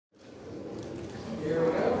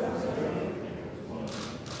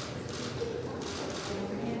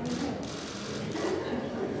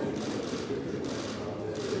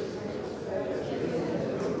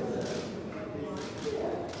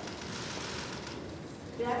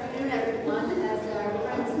Good afternoon, everyone. As our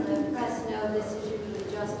friends in the press know, this is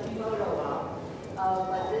usually just a photo op,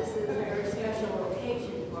 but this is a very special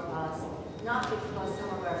occasion for us, not because some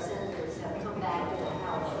of our senators have come back to the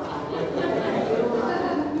House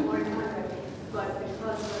but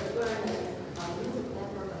because we're learning a new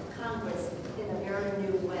member of Congress in a very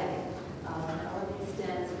new way. Melanie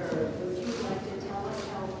Stansbury, would you like to tell us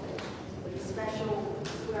how the special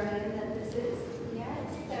swearing that this is? Yes,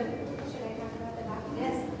 so should I talk about the document?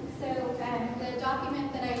 Yes. So the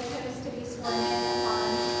document that I chose to be sworn in on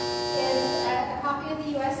is a copy of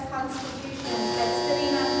the U.S. Constitution, but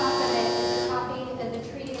sitting on top of it is a copy of the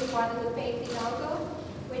Treaty of Guadalupe Hidalgo,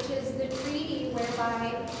 which is the treaty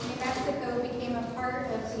whereby New Mexico became a part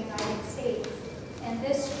of the United States. And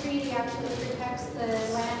this treaty actually protects the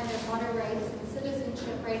land and water rights and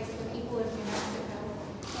citizenship rights of the people of New Mexico.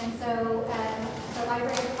 And so the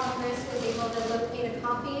Library of Congress was able to locate a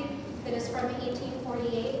copy that is from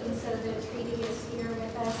 1848, and so the treaty is here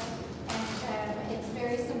with us. And it's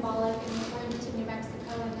very symbolic and important to New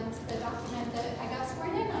Mexico, and that's the document that I got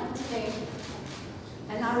sworn in on today.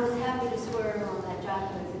 And I was happy to swear in on that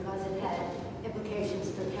document because it had implications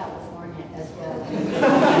for California as well.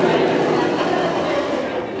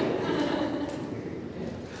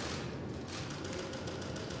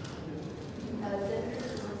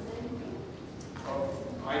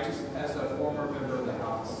 I just, as a former member of the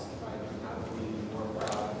House, I cannot be more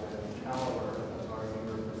proud of the caliber of our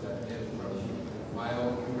new representative from my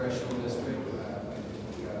own congressional district. I think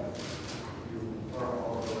you are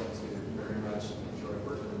all going to very much enjoy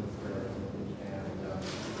working with her, and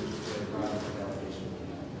we're just very proud of the delegation.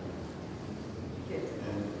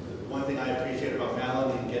 And one thing I appreciate about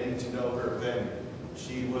Melanie and getting to know her, then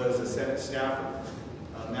she was a Senate staffer.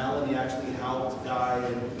 Melanie actually helped guide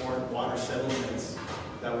important water settlements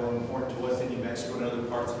that were important to us in New Mexico and other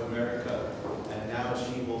parts of America. And now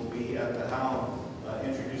she will be at the helm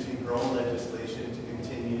introducing her own legislation to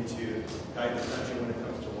continue to guide the country when it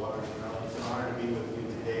comes to water. So Melanie, it's an honor to be with you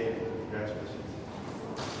today. Congratulations.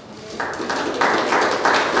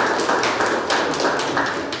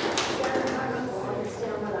 I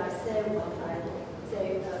understand what I say when I say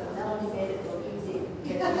Melanie made it look easy.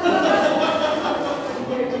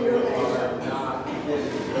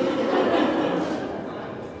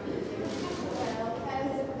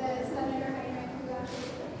 As the Senator Heinrich, who actually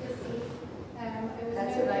took this seat, it was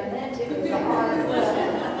That's noted what I meant.